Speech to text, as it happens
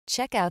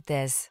Check out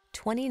this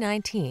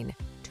 2019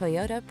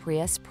 Toyota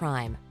Prius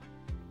Prime.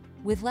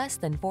 With less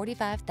than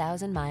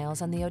 45,000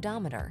 miles on the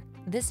odometer,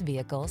 this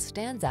vehicle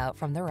stands out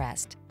from the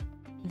rest.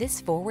 This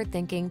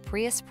forward-thinking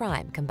Prius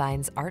Prime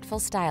combines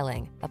artful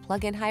styling, a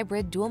plug-in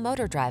hybrid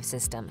dual-motor drive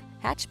system,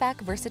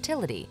 hatchback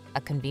versatility,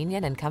 a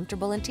convenient and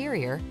comfortable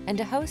interior, and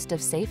a host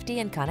of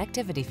safety and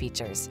connectivity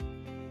features.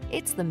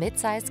 It's the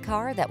mid-sized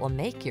car that will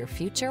make your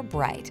future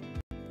bright.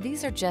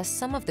 These are just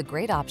some of the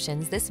great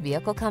options this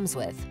vehicle comes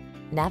with: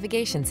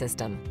 navigation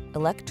system,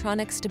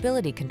 electronic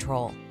stability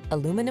control,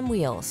 aluminum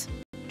wheels,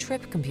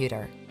 trip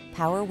computer,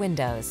 power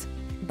windows,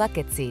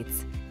 bucket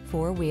seats,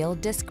 four-wheel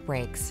disc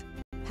brakes,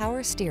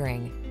 power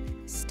steering.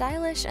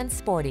 Stylish and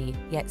sporty,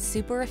 yet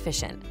super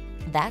efficient.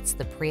 That's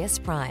the Prius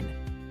Prime.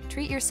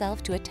 Treat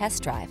yourself to a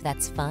test drive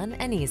that's fun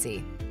and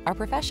easy. Our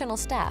professional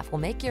staff will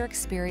make your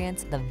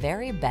experience the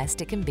very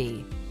best it can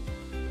be.